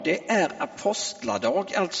Det är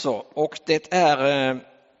apostladag alltså, och det är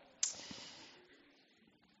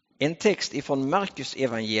en text ifrån Markus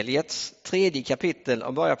evangeliets 3:e kapitel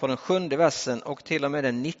och börjar på den 7:e versen och till och med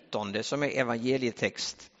den 19:e som är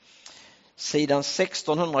evangelietext. Sidan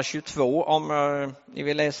 1622 om ni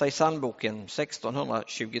vill läsa i psalmboken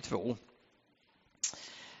 1622.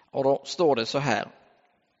 Och då står det så här.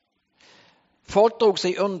 Folk drog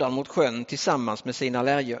sig undan mot sjön tillsammans med sina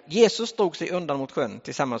lärjungar. Jesus drog sig undan mot sjön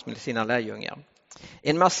tillsammans med sina lärjungar.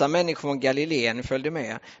 En massa människor från Galileen följde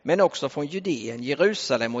med, men också från Judeen,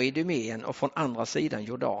 Jerusalem och Idumeen och från andra sidan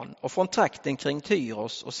Jordan. Och från trakten kring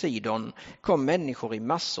Tyros och Sidon kom människor i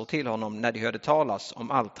massor till honom när de hörde talas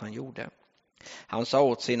om allt han gjorde. Han sa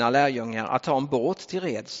åt sina lärjungar att ta en båt till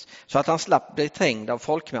reds så att han slapp bli trängd av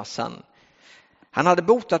folkmassan. Han hade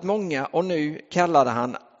botat många och nu kallade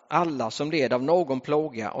han alla som led av någon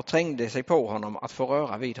plåga och trängde sig på honom att få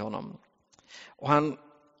röra vid honom.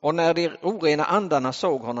 Och när de orena andarna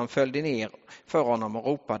såg honom följde ner för honom och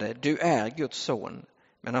ropade: Du är Guds son.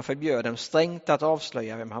 Men han förbjöd dem strängt att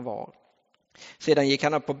avslöja vem han var. Sedan gick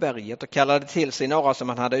han upp på berget och kallade till sig några som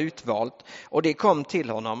han hade utvalt, och de kom till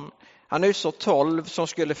honom. Han utsåg 12 som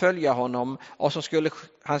skulle följa honom och som skulle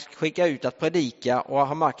han skicka ut att predika och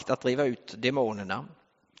ha makt att driva ut demonerna.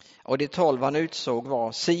 Och de 12 han utsåg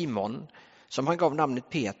var Simon, som han gav namnet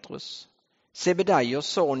Petrus, Sebedaios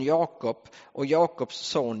son Jakob och Jakobs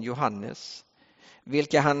son Johannes,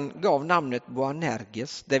 vilka han gav namnet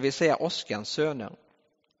Boanerges, det vill säga Oskans söner.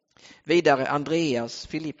 Vidare Andreas,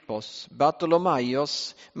 Filippos,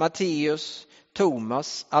 Bartolomaios, Matteus,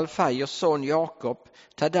 Thomas, Alfaios son Jakob,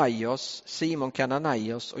 Tadaios, Simon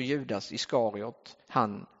Kananaios och Judas Iskariot,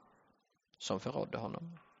 han som förrådde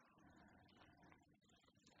honom.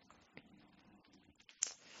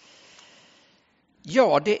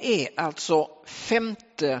 Ja, det är alltså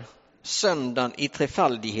 5:e söndagen i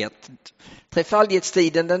trefaldighet.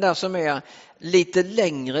 Trefaldighetstiden, den där som är lite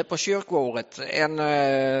längre på kyrkoåret än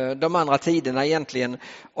de andra tiderna egentligen.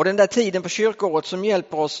 Och den där tiden på kyrkoåret som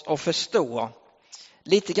hjälper oss att förstå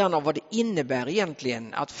lite grann av vad det innebär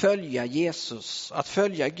egentligen att följa Jesus, att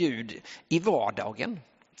följa Gud i vardagen.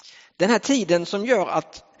 Den här tiden som gör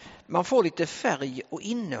att man får lite färg och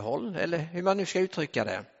innehåll, eller hur man nu ska uttrycka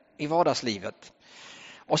det, i vardagslivet.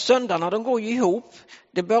 Och söndagarna, de går ju ihop.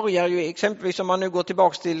 Det börjar ju exempelvis om man nu går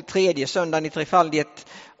tillbaka till 3:e söndagen i trefaldighet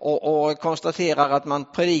och konstaterar att man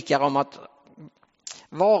predikar om att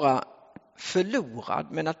vara förlorad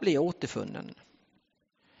men att bli återfunnen.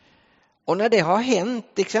 Och när det har hänt,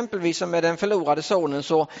 exempelvis som med den förlorade sonen,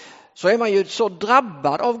 så är man ju så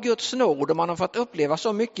drabbad av Guds nåd och man har fått uppleva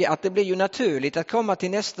så mycket att det blir ju naturligt att komma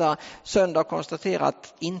till nästa söndag och konstatera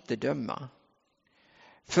att inte döma.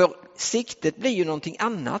 För siktet blir ju någonting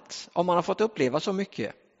annat om man har fått uppleva så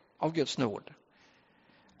mycket av Guds nåd.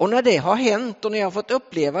 Och när det har hänt och när jag har fått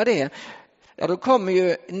uppleva det, ja, då kommer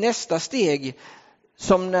ju nästa steg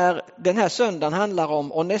som när den här söndagen handlar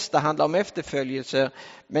om, och nästa handlar om efterföljelse,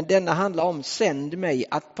 men denna handlar om sänd mig,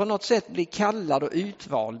 att på något sätt bli kallad och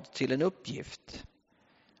utvald till en uppgift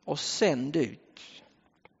och sänd ut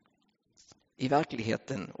i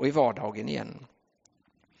verkligheten och i vardagen igen.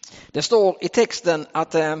 Det står i texten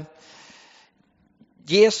att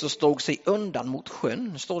Jesus drog sig undan mot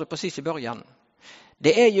sjön, står det precis i början.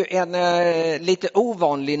 Det är ju en lite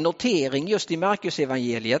ovanlig notering just i Markus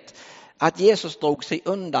evangeliet att Jesus drog sig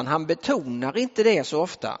undan. Han betonar inte det så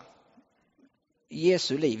ofta i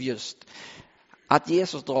Jesu liv just. Att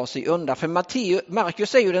Jesus drar sig undan. För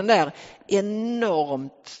Markus är ju den där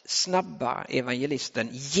enormt snabba evangelisten.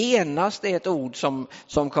 Genast är ett ord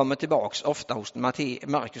som kommer tillbaks ofta hos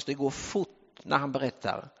Markus. Det går fort när han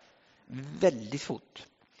berättar. Väldigt fort.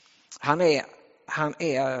 Han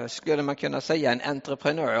är, skulle man kunna säga, en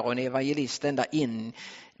entreprenör och en evangelist ända in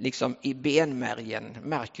liksom i benmärgen,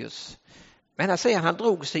 Markus. Men här säger han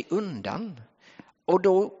drog sig undan. Och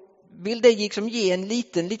då vill det liksom ge en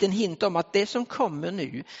liten hint om att det som kommer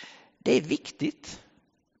nu, det är viktigt.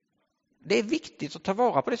 Det är viktigt att ta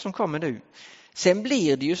vara på det som kommer nu. Sen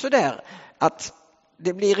blir det ju så där att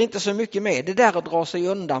det blir inte så mycket med det där att dra sig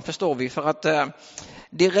undan, förstår vi. För att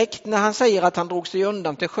direkt när han säger att han drog sig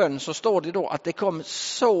undan till sjön så står det då att det kom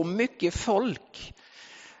så mycket folk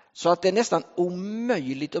så att det är nästan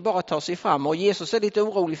omöjligt att bara ta sig fram. Och Jesus är lite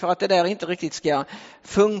orolig för att det där inte riktigt ska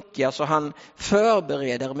funka, så han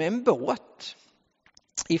förbereder med en båt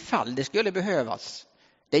ifall det skulle behövas.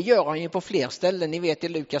 Det gör han ju på fler ställen. Ni vet i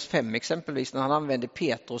Lukas 5 exempelvis när han använder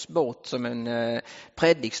Petrus båt som en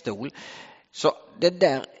predikstol. Så det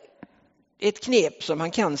där är ett knep som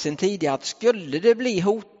han kan sedan tidigare, att skulle det bli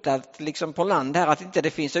hotat liksom på land här, att inte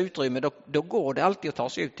det finns utrymme, då går det alltid att ta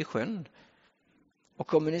sig ut till sjön. och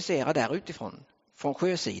kommunicera där utifrån. Från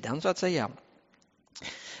sjösidan så att säga.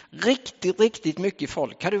 Riktigt mycket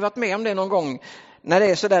folk. Har du varit med om det någon gång? När det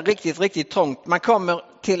är så där riktigt trångt. Man kommer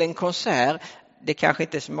till en konsert. Det kanske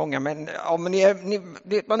inte är så många, men om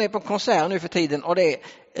man är på konsert nu för tiden och det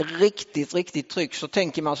är riktigt tryck, så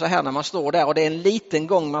tänker man så här när man står där och det är en liten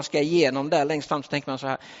gång man ska igenom där längst fram, så tänker man så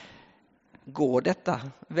här: går detta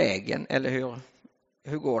vägen eller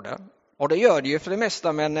hur går det? Och det gör det ju för det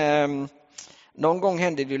mesta, men någon gång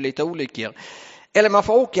händer det ju lite olyckor. Eller man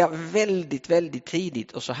får åka väldigt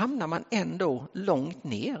tidigt och så hamnar man ändå långt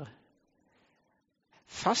ner.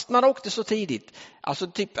 Fast man åkte så tidigt. Alltså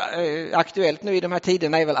typ aktuellt nu i de här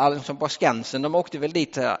tiderna är väl Allsång på Skansen. De åkte väl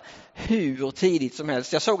dit hur tidigt som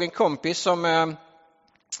helst. Jag såg en kompis som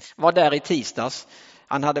var där i tisdags.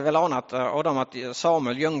 Han hade väl anat att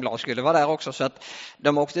Samuel Ljungblad skulle vara där också, så att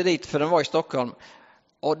de åkte dit för de var i Stockholm.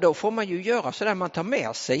 Och då får man ju göra så där, man tar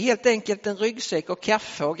med sig helt enkelt en ryggsäck och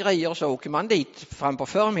kaffe och grejer, och så åker man dit fram på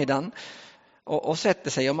förmiddagen och sätter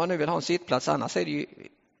sig om man nu vill ha en sittplats. Annars är det ju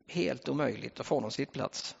helt omöjligt att få någon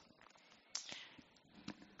sittplats.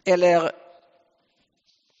 Eller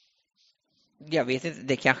jag vet inte,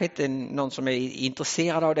 det kanske inte är någon som är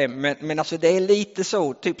intresserad av det, men alltså det är lite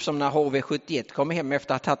så, typ som när HV71 kommer hem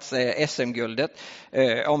efter att ha tagit SM-guldet,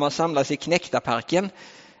 om man samlas i Knäcktaparken.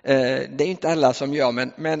 Det är inte alla som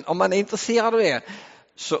gör, men om man är intresserad av det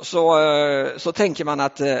så tänker man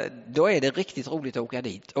att då är det riktigt roligt att åka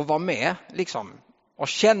dit och vara med liksom, och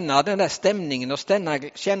känna den där stämningen och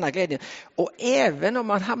känna glädjen. Och även om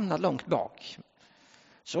man hamnar långt bak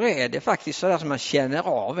så är det faktiskt så där som man känner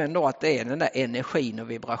av ändå, att det är den där energin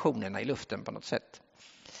och vibrationerna i luften på något sätt.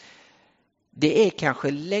 Det är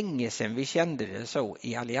kanske länge sedan vi kände det så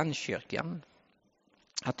i Allianskyrkan,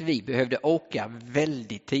 att vi behövde åka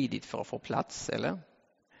väldigt tidigt för att få plats, eller?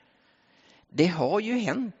 Det har ju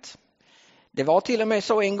hänt. Det var till och med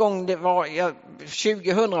så en gång,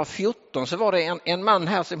 2014 så var det en man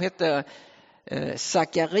här som hette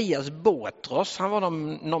Zacharias Botros. Han var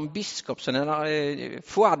någon biskop, så när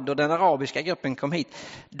Fuad och den arabiska gruppen kom hit,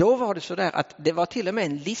 då var det så där att det var till och med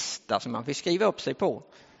en lista som man fick skriva upp sig på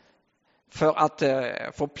för att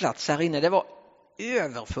få plats här inne. Det var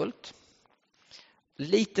överfullt.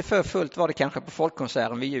 Lite för fullt var det kanske på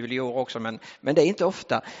folkkonserten vid jul i år också, men det är inte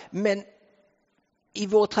ofta. Men i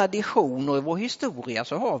vår tradition och i vår historia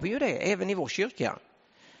så har vi ju det, även i vår kyrka.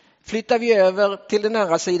 Flyttar vi över till den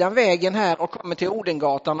andra sidan vägen här och kommer till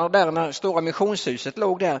Odengatan, och där när stora missionshuset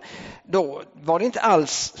låg där, då var det inte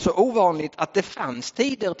alls så ovanligt att det fanns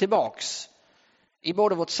tider tillbaks i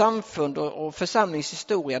både vårt samfund och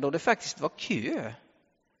församlingshistoria då det faktiskt var kö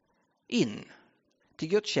in till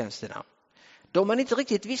gudstjänsterna. Då man inte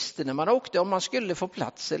riktigt visste när man åkte om man skulle få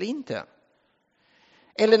plats eller inte.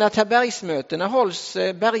 Eller när Tabergsmötena hålls,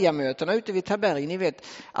 Bergamötena ute vid Taberg, ni vet,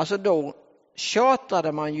 alltså då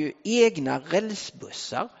chartrade man ju egna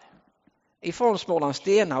rälsbussar ifrån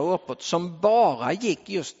Smålandstena och uppåt som bara gick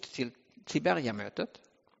just till Bergamötet.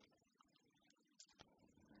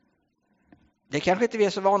 Det kanske inte vi är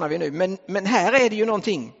så vana vid nu, men här är det ju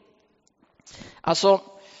någonting. Alltså,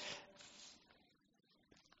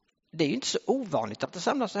 det är ju inte så ovanligt att det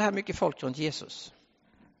samlas så här mycket folk runt Jesus.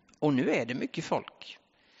 Och nu är det mycket folk.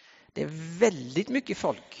 Det är väldigt mycket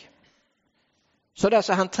folk. Så där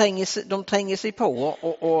så de tränger sig på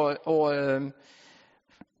och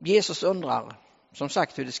Jesus undrar som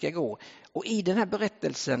sagt hur det ska gå. Och i den här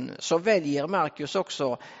berättelsen så väljer Markus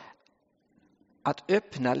också att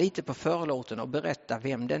öppna lite på förlåten och berätta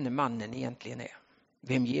vem denne mannen egentligen är.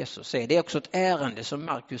 Vem Jesus är. Det är också ett ärende som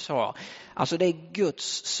Markus har. Alltså det är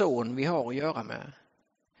Guds son vi har att göra med.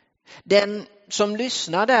 Den som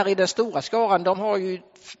lyssnar där i den stora skaran, de har ju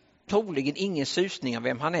troligen ingen susning av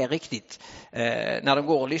vem han är riktigt när de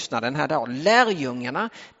går och lyssnar den här dagen. Lärjungarna,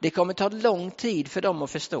 det kommer ta lång tid för dem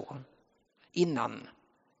att förstå innan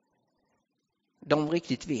de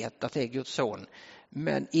riktigt vet att det är Guds son.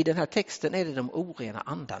 Men i den här texten är det de orena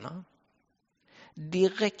andarna.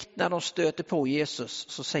 Direkt när de stöter på Jesus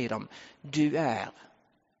så säger de: du är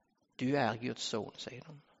Guds son, säger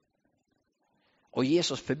de. Och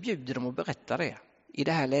Jesus förbjuder dem att berätta det i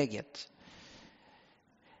det här läget.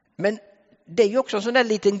 Men det är ju också en sån där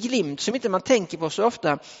liten glimt som inte man tänker på så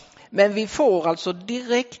ofta. Men vi får alltså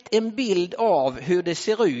direkt en bild av hur det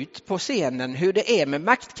ser ut på scenen, hur det är med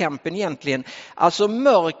maktkampen egentligen. Alltså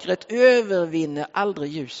mörkret övervinner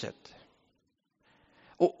aldrig ljuset.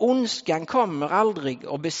 Och ondskan kommer aldrig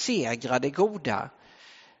att besegra det goda.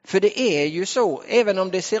 För det är ju så, även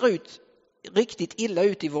om det ser ut riktigt illa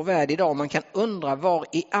ut i vår värld idag, man kan undra var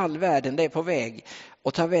i all världen det är på väg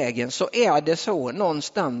att ta vägen, så är det så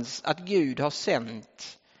någonstans att Gud har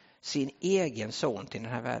sänt sin egen son till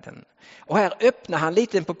den här världen. Och här öppnar han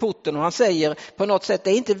lite på porten och han säger på något sätt,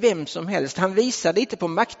 det är inte vem som helst. Han visar lite på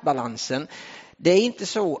maktbalansen. Det är inte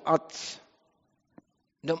så att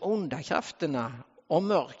de onda krafterna och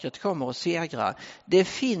mörkret kommer att segra. Det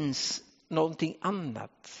finns någonting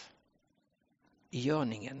annat i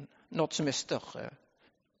görningen. Något som är större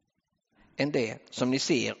än det som ni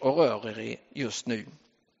ser och rör er i just nu.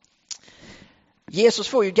 Jesus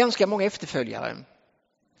får ju ganska många efterföljare.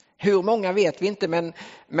 Hur många vet vi inte,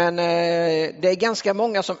 men det är ganska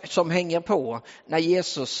många som hänger på när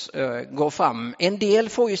Jesus går fram. En del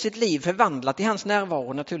får ju sitt liv förvandlat i hans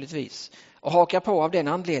närvaro naturligtvis och hakar på av den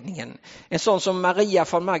anledningen. En sån som Maria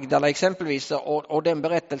från Magdala exempelvis och den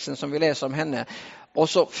berättelsen som vi läser om henne. Och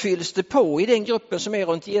så fylls det på i den gruppen som är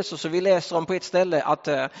runt Jesus, och vi läser om på ett ställe att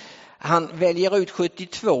han väljer ut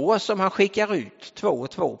 72 som han skickar ut 2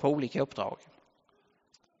 och 2 på olika uppdrag.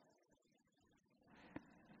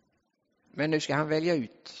 Men nu ska han välja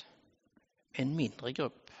ut en mindre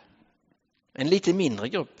grupp. En lite mindre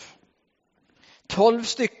grupp. 12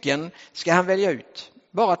 stycken ska han välja ut.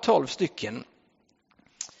 Bara 12 stycken.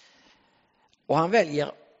 Och han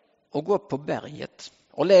väljer att gå upp på berget.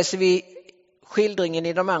 Och läser vi skildringen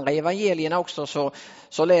i de andra evangelierna också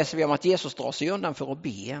så läser vi om att Jesus drar sig undan för att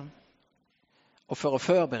be. Och för att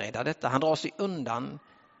förbereda detta. Han drar sig undan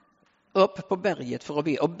upp på berget för att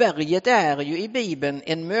be. Och berget är ju i Bibeln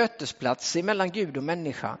en mötesplats mellan Gud och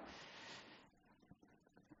människa.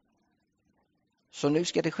 Så nu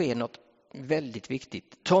ska det ske något väldigt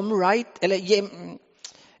viktigt. Tom Wright, eller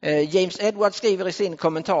James Edwards skriver i sin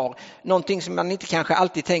kommentar någonting som man inte kanske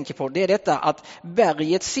alltid tänker på. Det är detta att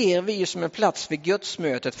berget ser vi ju som en plats för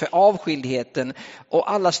gudsmötet, för avskildheten,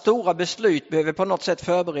 och alla stora beslut behöver på något sätt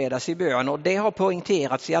förberedas i bön, och det har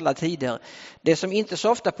poängterats i alla tider. Det som inte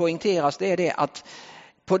så ofta poängteras, det är det att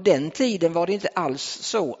på den tiden var det inte alls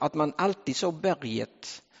så att man alltid såg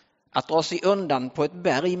berget, att dra sig undan på ett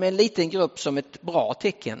berg med en liten grupp, som ett bra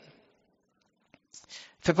tecken.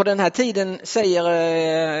 För på den här tiden säger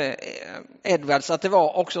Edwards att det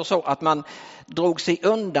var också så att man drog sig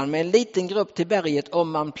undan med en liten grupp till berget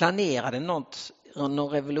om man planerade någon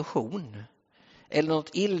revolution eller något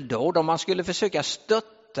illdåd, om man skulle försöka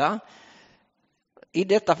stötta i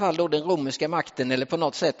detta fall då den romerska makten eller på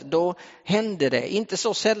något sätt. Då hände det inte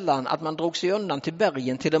så sällan att man drog sig undan till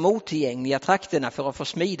bergen, till de otillgängliga trakterna, för att få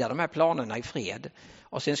smida de här planerna i fred.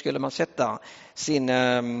 Och sen skulle man sätta sin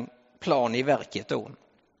plan i verket då.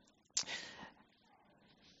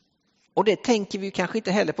 Och det tänker vi kanske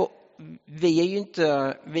inte heller på. Vi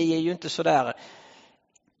är ju inte så där.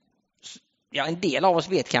 Ja, en del av oss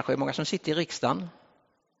vet kanske hur många som sitter i riksdagen.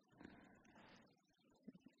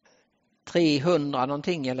 300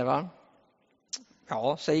 någonting eller va?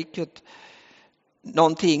 Ja, säkert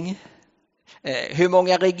någonting. Hur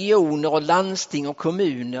många regioner och landsting och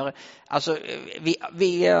kommuner. Alltså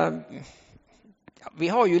vi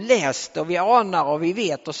har ju läst och vi anar och vi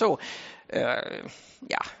vet och så.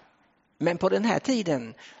 Ja. Men på den här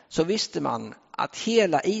tiden så visste man att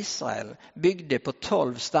hela Israel byggde på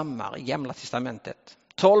 12 stammar i Gamla testamentet.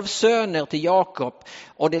 12 söner till Jakob,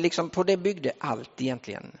 och det liksom på det byggde allt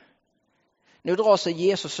egentligen. Nu drar sig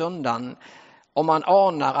Jesus undan och man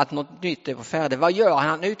anar att något nytt är på färde. Vad gör han?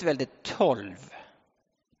 Han utväljer 12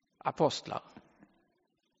 apostlar.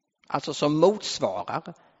 Alltså som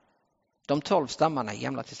motsvarar de 12 stammarna i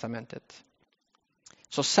Gamla testamentet.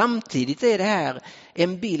 Så samtidigt är det här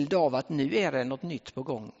en bild av att nu är det något nytt på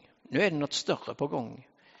gång. Nu är det något större på gång.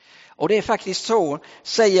 Och det är faktiskt så,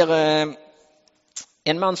 säger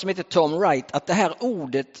en man som heter Tom Wright, att det här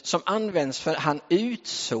ordet som används för han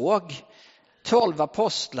utsåg 12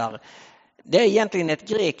 apostlar, det är egentligen ett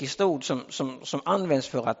grekiskt ord som används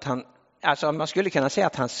för att han, alltså man skulle kunna säga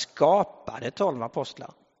att han skapade 12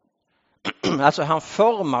 apostlar. Alltså han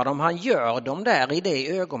formar dem, han gör dem där i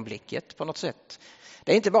det ögonblicket på något sätt.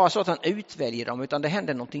 Det är inte bara så att han utväljer dem, utan det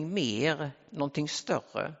händer någonting mer, någonting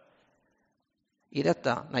större i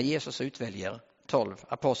detta när Jesus utväljer 12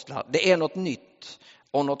 apostlar. Det är något nytt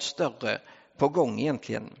och något större på gång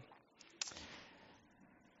egentligen.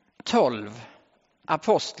 12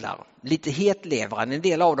 apostlar, lite hetlevrande, en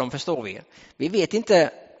del av dem förstår vi. Vi vet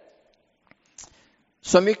inte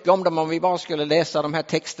så mycket om dem om vi bara skulle läsa de här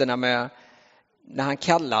texterna med när han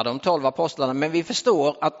kallar de 12 apostlarna, men vi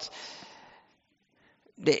förstår att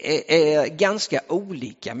det är ganska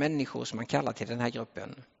olika människor som man kallar till den här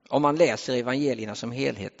gruppen. Om man läser evangelierna som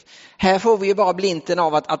helhet. Här får vi ju bara blinten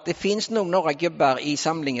av att det finns nog några gubbar i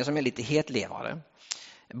samlingen som är lite hetlevrade.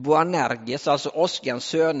 Boanerges, alltså Oskans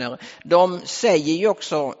söner. De säger ju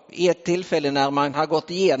också i ett tillfälle när man har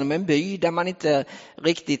gått igenom en by där man inte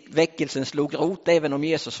riktigt väckelsen slog rot, även om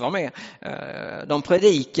Jesus var med. De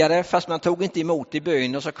predikade fast man tog inte emot i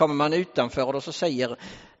byn, och så kommer man utanför och så säger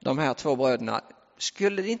de här två bröderna: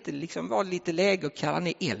 skulle det inte liksom vara lite läge att kalla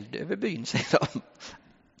ner eld över byn, säger de.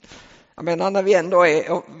 Men när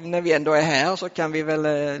vi ändå är här så kan vi väl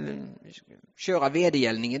köra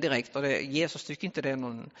vedergällningen direkt, och Jesus tycker inte det är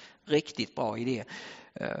någon riktigt bra idé.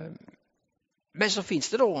 Men så finns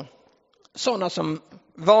det då sådana som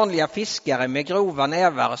vanliga fiskare med grova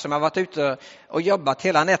nävar som har varit ute och jobbat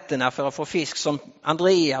hela nätterna för att få fisk, som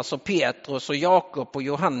Andreas och Petrus och Jakob och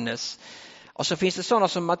Johannes. Och så finns det sådana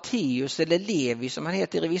som Matteus eller Levi, som han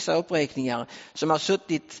heter i vissa uppräkningar, som har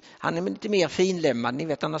suttit, han är lite mer finlämmad, ni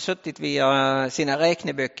vet, han har suttit vid sina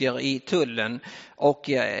räkneböcker i tullen och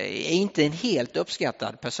är inte en helt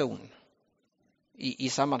uppskattad person i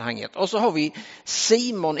sammanhanget. Och så har vi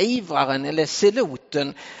Simon ivraren eller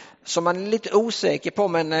seloten, som man är lite osäker på,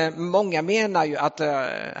 men många menar ju att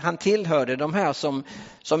han tillhörde de här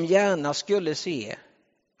som gärna skulle se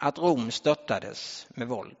att Rom störtades med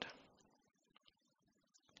våld.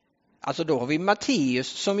 Alltså då har vi Matteus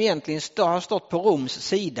som egentligen har stått på Roms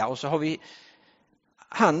sida, och så har vi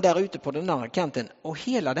han där ute på den andra kanten, och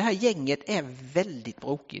hela det här gänget är väldigt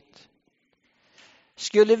brokigt.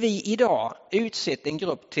 Skulle vi idag utsett en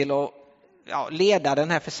grupp till att leda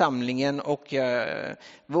den här församlingen och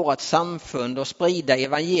vårt samfund och sprida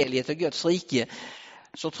evangeliet och Guds rike,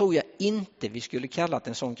 så tror jag inte vi skulle kallat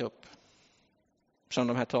en sån grupp som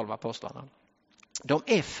de här 12 apostlarna. De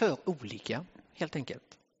är för olika, helt enkelt.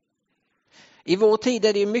 I vår tid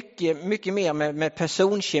är det mycket mer med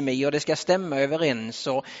personkemi, och det ska stämma överens.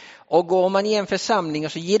 Och går man i en församling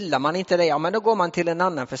och så gillar man inte det, men då går man till en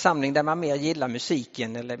annan församling där man mer gillar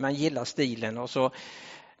musiken eller man gillar stilen. Och så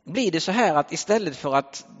blir det så här att istället för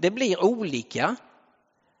att det blir olika,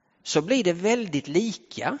 så blir det väldigt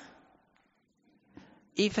lika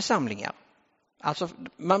i församlingar. Alltså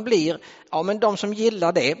man blir, men de som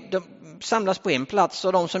gillar det, de samlas på en plats,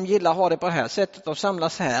 och de som gillar att ha det på det här sättet, de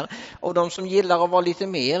samlas här, och de som gillar att vara lite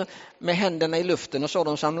mer med händerna i luften och så,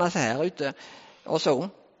 de samlas här ute och så.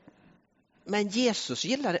 Men Jesus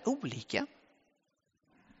gillar det olika.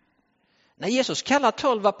 När Jesus kallar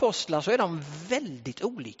 12 apostlar så är de väldigt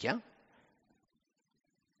olika.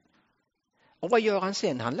 Och vad gör han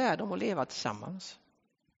sen? Han lär dem att leva tillsammans.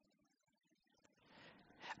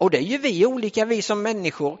 Och det är ju vi olika, vi som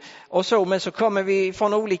människor och så, men så kommer vi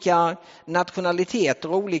från olika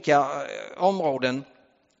nationaliteter och olika områden,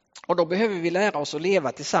 och då behöver vi lära oss att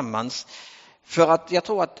leva tillsammans, för att jag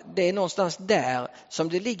tror att det är någonstans där som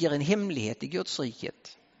det ligger en hemlighet i Guds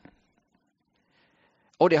riket.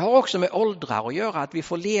 Och det har också med åldrar att göra, att vi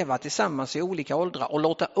får leva tillsammans i olika åldrar och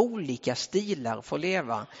låta olika stilar få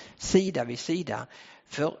leva sida vid sida.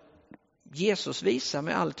 För Jesus visar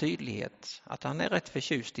med all tydlighet att han är rätt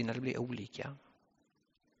förtjust när det blir olika.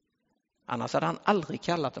 Annars hade han aldrig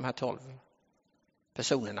kallat de här 12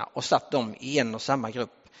 personerna och satt dem i en och samma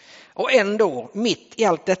grupp. Och ändå, mitt i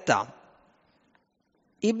allt detta,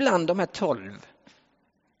 ibland de här 12,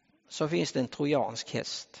 så finns det en trojansk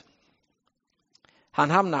häst. Han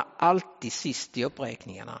hamnar alltid sist i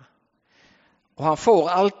uppräkningarna. Och han får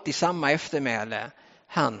alltid samma eftermäle,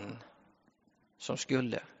 han som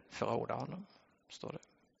skulle förråda honom, står det.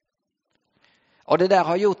 Och det där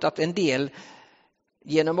har gjort att en del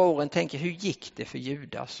genom åren tänker, hur gick det för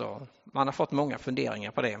Judas? Och man har fått många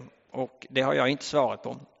funderingar på det, och det har jag inte svarat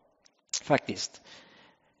på faktiskt.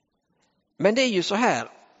 Men det är ju så här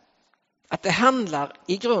att det handlar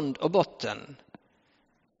i grund och botten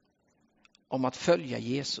om att följa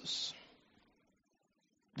Jesus.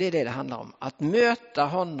 Det är det handlar om, att möta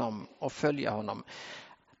honom och följa honom.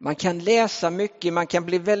 Man kan läsa mycket, man kan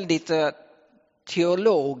bli väldigt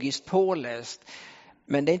teologiskt påläst,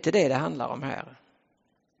 men det är inte det handlar om här.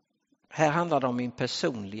 Här handlar det om min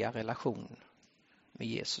personliga relation med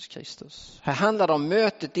Jesus Kristus. Här handlar det om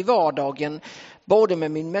mötet i vardagen, både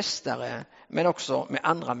med min mästare men också med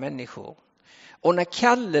andra människor. Och när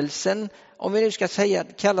kallelsen, om vi nu ska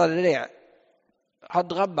kalla det, har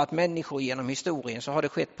drabbat människor genom historien, så har det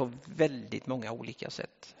skett på väldigt många olika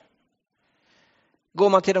sätt. Går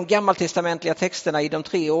man till de gammaltestamentliga texterna i de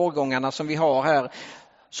 3 årgångarna som vi har här,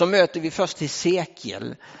 så möter vi först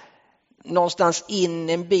Hesekiel. Någonstans in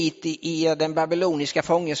en bit i den babyloniska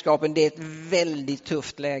fångenskapen. Det är ett väldigt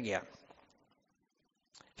tufft läge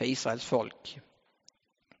för Israels folk.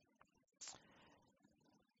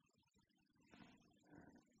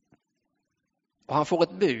 Och han får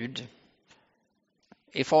ett bud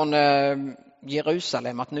ifrån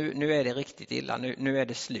Jerusalem att nu är det riktigt illa, nu är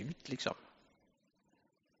det slut liksom.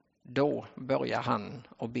 Då börjar han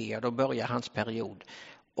att be, då börjar hans period.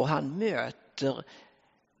 Och han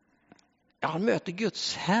möter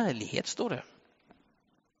Guds härlighet, står det.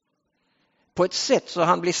 På ett sätt så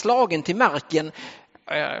han blir slagen till marken,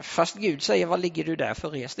 fast Gud säger, vad ligger du där för,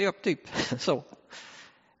 res dig upp typ. Så.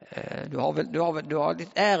 Du har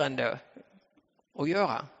ditt ärende att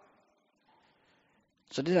göra.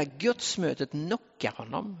 Så det där gudsmötet knockar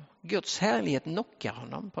honom. Guds härlighet knockar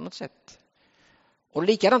honom på något sätt. Och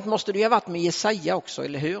likadant måste det ju ha varit med Jesaja också,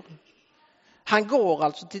 eller hur? Han går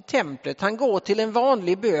alltså till templet, han går till en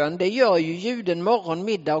vanlig bön, det gör ju juden morgon,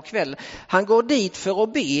 middag och kväll. Han går dit för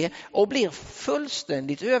att be och blir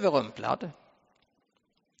fullständigt överrumplad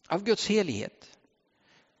av Guds helighet.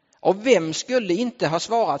 Och vem skulle inte ha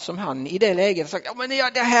svarat som han i det läget och sagt, ja men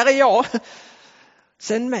det här är jag,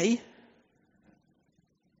 sänd mig.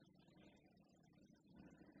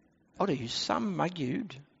 Och det är ju samma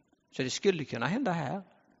Gud, så det skulle kunna hända här.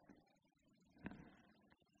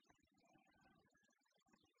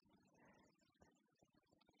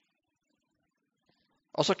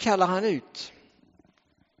 Och så kallar han ut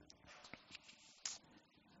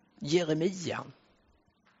Jeremia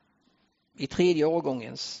i 3:e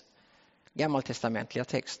årgångens gammaltestamentliga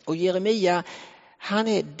text. Och Jeremia, han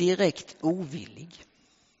är direkt ovillig.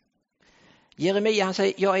 Jeremia, han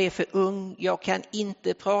säger, jag är för ung, jag kan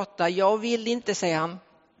inte prata, jag vill inte, säger han.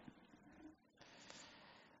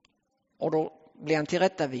 Och då blir han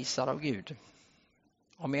tillrättavisad av Gud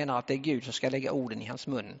och menar att det är Gud som ska lägga orden i hans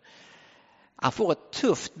mun. Han får ett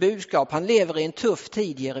tufft budskap. Han lever i en tuff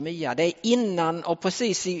tid, Jeremia. Det är innan och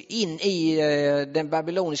precis in i den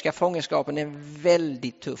babyloniska fångenskapen, en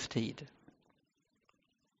väldigt tuff tid.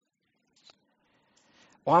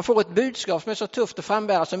 Och han får ett budskap som är så tufft att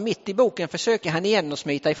frambära, så mitt i boken försöker han igen att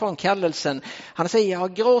smita ifrån kallelsen. Han säger, jag har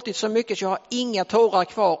gråtit så mycket så jag har inga tårar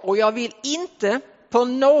kvar och jag vill inte på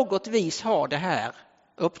något vis ha det här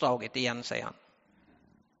uppdraget igen, säger han.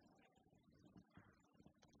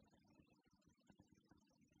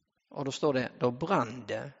 Och då står det, då brann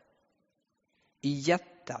det i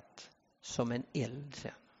hjärtat som en eld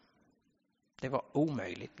sen. Det var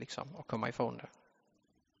omöjligt liksom att komma ifrån det.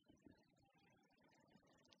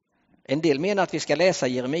 En del menar att vi ska läsa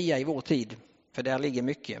Jeremia i vår tid, för där ligger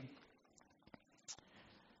mycket.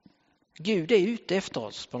 Gud är ute efter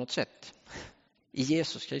oss på något sätt i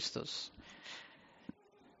Jesus Kristus.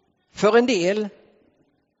 För en del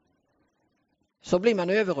så blir man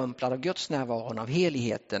överrumplad av Guds närvaron, av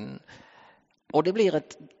heligheten. Och det blir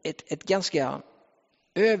ett ganska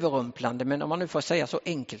överrumplande, men om man nu får säga så,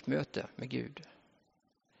 enkelt möte med Gud.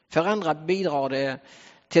 För andra bidrar det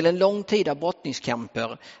till en lång tid av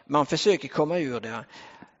brottningskamper. Man försöker komma ur det.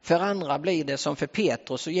 För andra blir det som för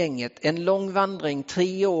Petrus och gänget, en lång vandring,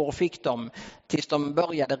 3 år fick de tills de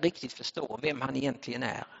började riktigt förstå vem han egentligen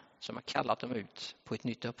är, som har kallat dem ut på ett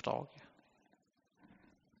nytt uppdrag.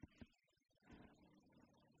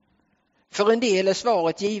 För en del är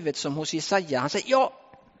svaret givet som hos Jesaja. Han säger, ja,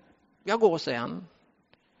 jag går, säger han.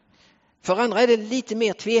 För andra är det lite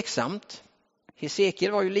mer tveksamt.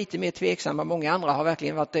 Hesekiel var ju lite mer tveksam, men många andra har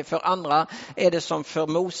verkligen varit det. För andra är det som för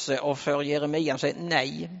Mose och för Jeremia. Säger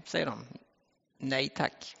nej, säger de. Nej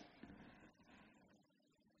tack.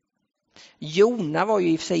 Jona var ju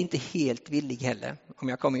i och för sig inte helt villig heller, om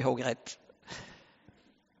jag kommer ihåg rätt.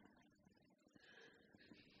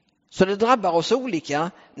 Så det drabbar oss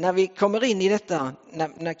olika när vi kommer in i detta,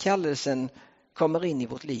 när kallelsen kommer in i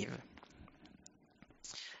vårt liv.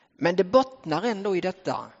 Men det bottnar ändå i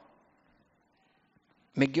detta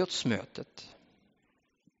med gudsmötet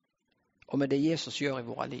och med det Jesus gör i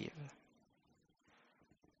våra liv.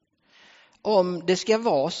 Om det ska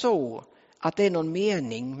vara så att det är någon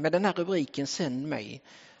mening med den här rubriken sänd mig,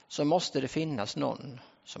 så måste det finnas någon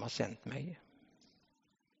som har sänt mig.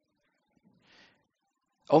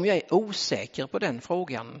 Om jag är osäker på den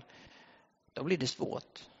frågan, då blir det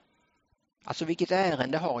svårt. Alltså vilket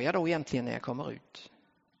ärende har jag då egentligen när jag kommer ut?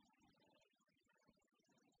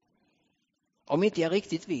 Om inte jag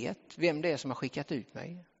riktigt vet vem det är som har skickat ut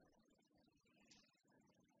mig.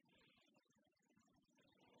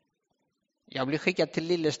 Jag blev skickad till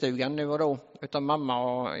lillestugan nu och då utav mamma,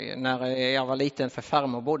 och när jag var liten för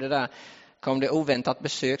farmor bodde där kom det oväntat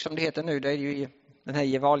besök, som det heter nu. Det är ju den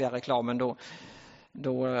här vanliga reklamen då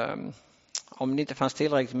om det inte fanns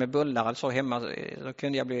tillräckligt med bullar eller så hemma, då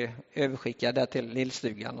kunde jag bli överskickad där till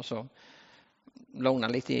lillstugan och så låna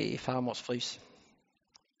lite i farmors frys.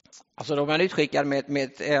 Alltså då är man utskickad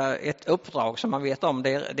med ett uppdrag som man vet om,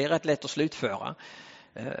 det är rätt lätt att slutföra.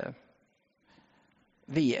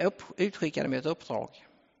 Vi är utskickade med ett uppdrag.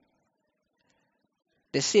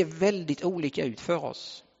 Det ser väldigt olika ut för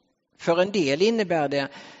oss. För en del innebär det,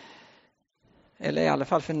 eller i alla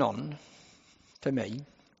fall för någon, för mig,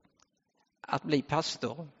 att bli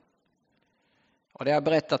pastor. Och det har jag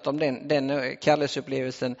berättat om den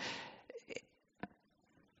kallelseupplevelsen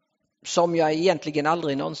som jag egentligen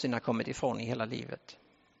aldrig någonsin har kommit ifrån i hela livet.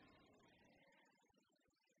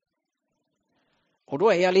 Och då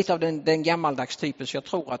är jag lite av den gammaldags typen, så jag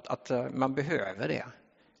tror att man behöver det.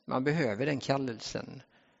 Man behöver den kallelsen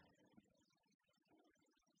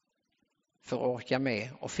för att orka med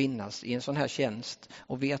och finnas i en sån här tjänst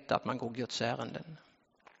och veta att man går Guds ärenden.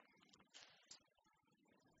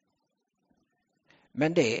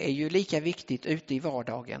 Men det är ju lika viktigt ute i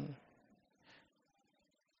vardagen.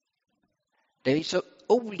 Det är så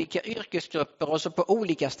olika yrkesgrupper och så på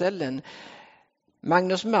olika ställen.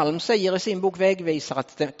 Magnus Malm säger i sin bok Vägvisare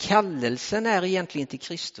att kallelsen är egentligen till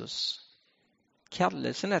Kristus.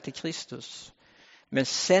 Kallelsen är till Kristus. Men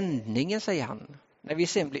sändningen, säger han, när vi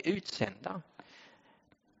sen blir utsända,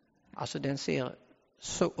 alltså den ser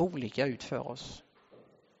så olika ut för oss.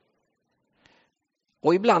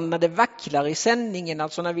 Och ibland när det vacklar i sändningen,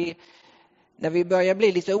 alltså när vi börjar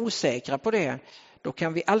bli lite osäkra på det, då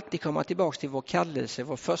kan vi alltid komma tillbaka till vår kallelse,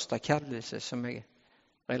 vår första kallelse, som är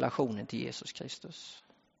relationen till Jesus Kristus.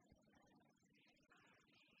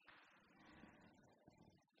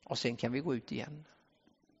 Och sen kan vi gå ut igen.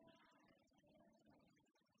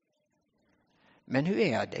 Men hur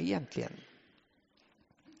är det egentligen?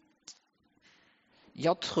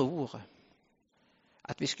 Jag tror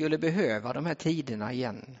att vi skulle behöva de här tiderna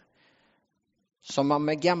igen, som man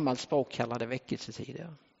med gammalt språk kallade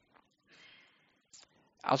väckelsetider.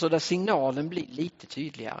 Alltså där signalen blir lite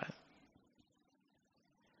tydligare.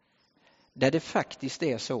 Där det faktiskt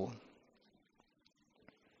är så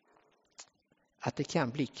att det kan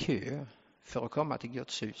bli kö för att komma till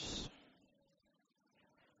Guds hus.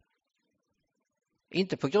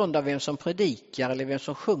 Inte på grund av vem som predikar eller vem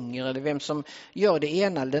som sjunger eller vem som gör det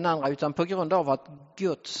ena eller den andra, utan på grund av att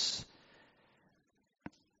Guds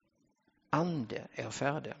ande är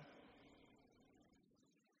färdig.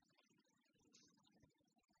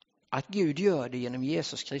 Att Gud gör det genom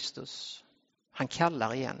Jesus Kristus. Han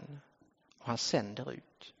kallar igen och han sänder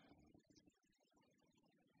ut.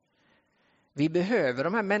 Vi behöver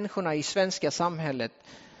de här människorna i svenska samhället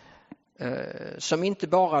som inte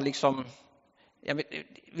bara liksom...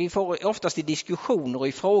 Vi får oftast i diskussioner och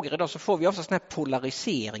i frågor idag, så får vi oftast den här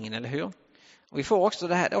polariseringen, eller hur? Och vi får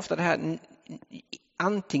också ofta det här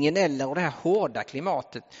antingen eller och det här hårda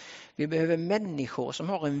klimatet. Vi behöver människor som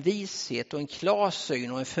har en vishet och en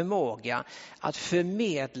klarsyn och en förmåga att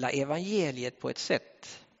förmedla evangeliet på ett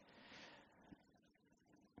sätt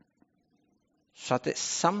så att det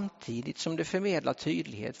samtidigt som det förmedlar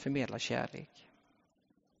tydlighet förmedlar kärlek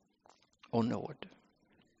och nåd.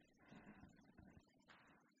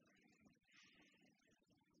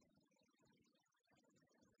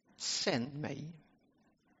 Sänd mig.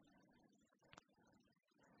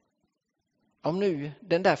 Om nu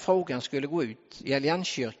den där frågan skulle gå ut i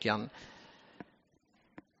Allianskyrkan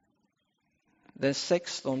den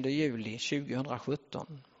 16 juli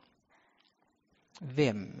 2017.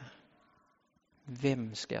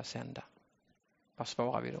 Vem ska jag sända? Vad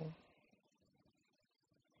svarar vi då?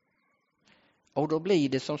 Och då blir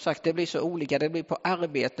det som sagt, det blir så olika. Det blir på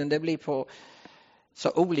arbeten, det blir på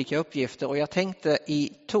så olika uppgifter. Och jag tänkte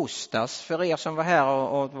i torsdags, för er som var här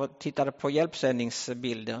och tittade på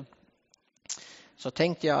hjälpsändningsbilder, så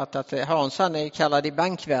tänkte jag att Hans, han är kallad i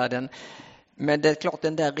bankvärlden. Men det är klart,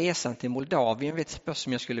 den där resan till Moldavien vet jag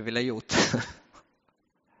som jag skulle vilja gjort.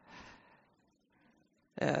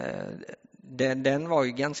 Den var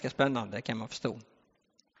ju ganska spännande, kan man förstå.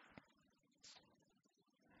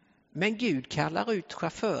 Men Gud kallar ut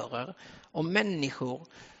chaufförer och människor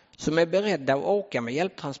som är beredda att åka med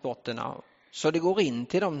hjälptransporterna, så det går in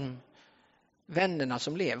till de vännerna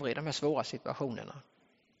som lever i de här svåra situationerna.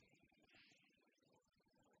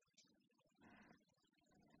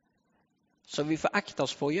 Så vi får akta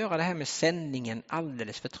oss för att göra det här med sändningen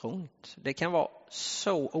alldeles för trångt. Det kan vara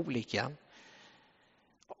så olika.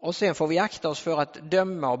 Och sen får vi akta oss för att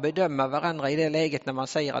döma och bedöma varandra i det läget när man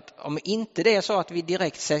säger att om inte det är så att vi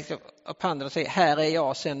direkt sätter upp handen och säger här är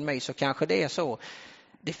jag, sänd mig, så kanske det är så.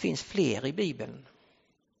 Det finns fler i Bibeln.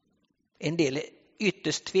 En del är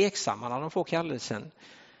ytterst tveksamma när de får kallelsen.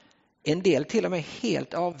 En del till och med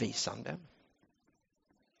helt avvisande.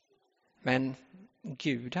 Men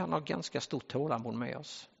Gud, han har ganska stort tålamod med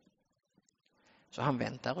oss. Så han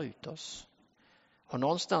väntar ut oss. Och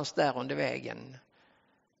någonstans där under vägen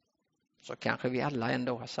så kanske vi alla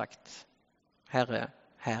ändå har sagt: Herre,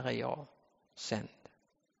 här är jag, sänd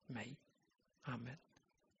mig. Amen.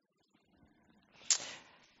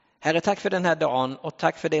 Herre, tack för den här dagen och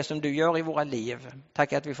tack för det som du gör i våra liv.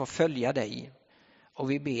 Tack att vi får följa dig.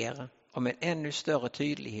 Och vi ber om en ännu större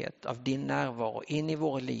tydlighet av din närvaro in i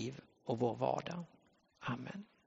våra liv och vår vardag.